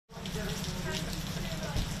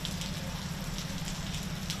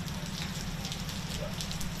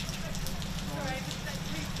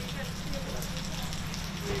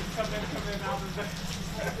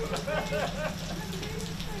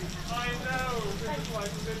So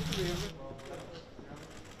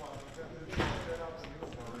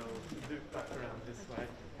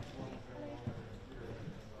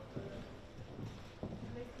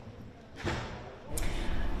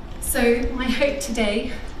my hope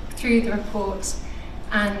today, through the report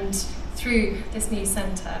and through this new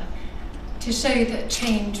centre, to show that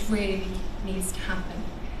change really needs to happen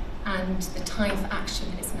and the time for action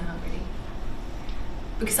is now really.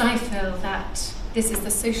 Because I feel that this is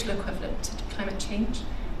the social equivalent to climate change,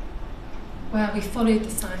 where we followed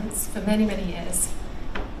the science for many, many years,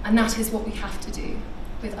 and that is what we have to do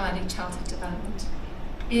with early childhood development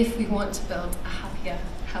if we want to build a happier,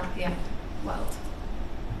 healthier world.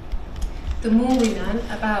 The more we learn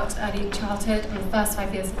about early childhood and the first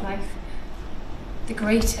 5 years of life, the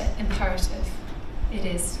greater imperative it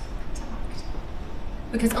is to act.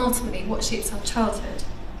 Because ultimately what shapes our childhood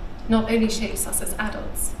not only shapes us as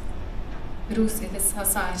adults, but also the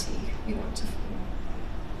society we want to form.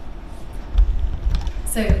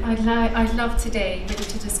 So I'd love today really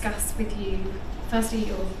to discuss with you, firstly,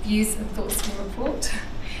 your views and thoughts on the report,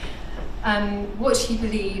 what you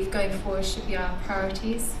believe going forward should be our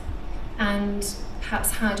priorities, and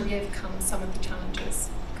perhaps how do we overcome some of the challenges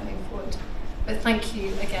going forward. But thank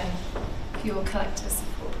you again for your collective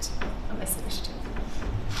support on this initiative.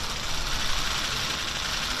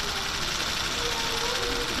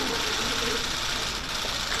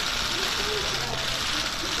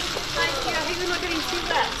 Thank you. I hope you're not getting too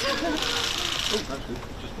wet. Oh, actually,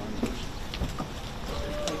 just fine.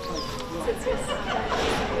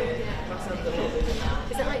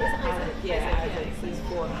 Is it like Isaac? Yeah, Isaac. He's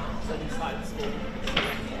 4 now, so he started school.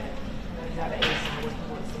 He's at the age now when he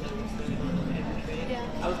wants to know what's going on and everything.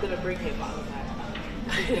 Yeah. I was going to bring him, but I was like,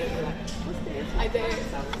 he's going to be like, what's this? I know.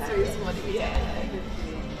 So I was like, So he's smart. yeah,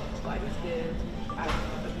 but he's good. I've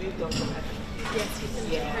moved on from everything. Yes, he's in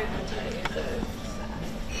the program today. So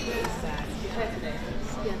it's sad. You heard today?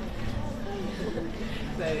 Yeah.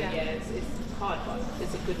 So yeah, it's hard, but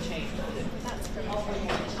it's a good change. That's great.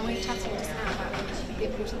 And we were chatting just now about the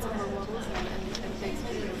importance of role models and those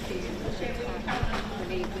people who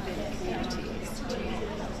believe within communities to do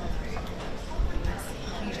that's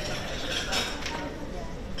huge.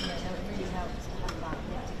 Yeah, no, it really helps to have that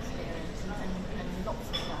lived experience and lots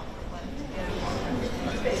of that.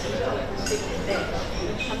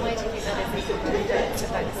 And why do you think that is important to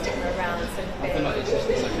like the stigma around so I feel like it's just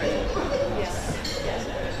okay. Yeah.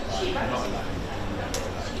 Not alone.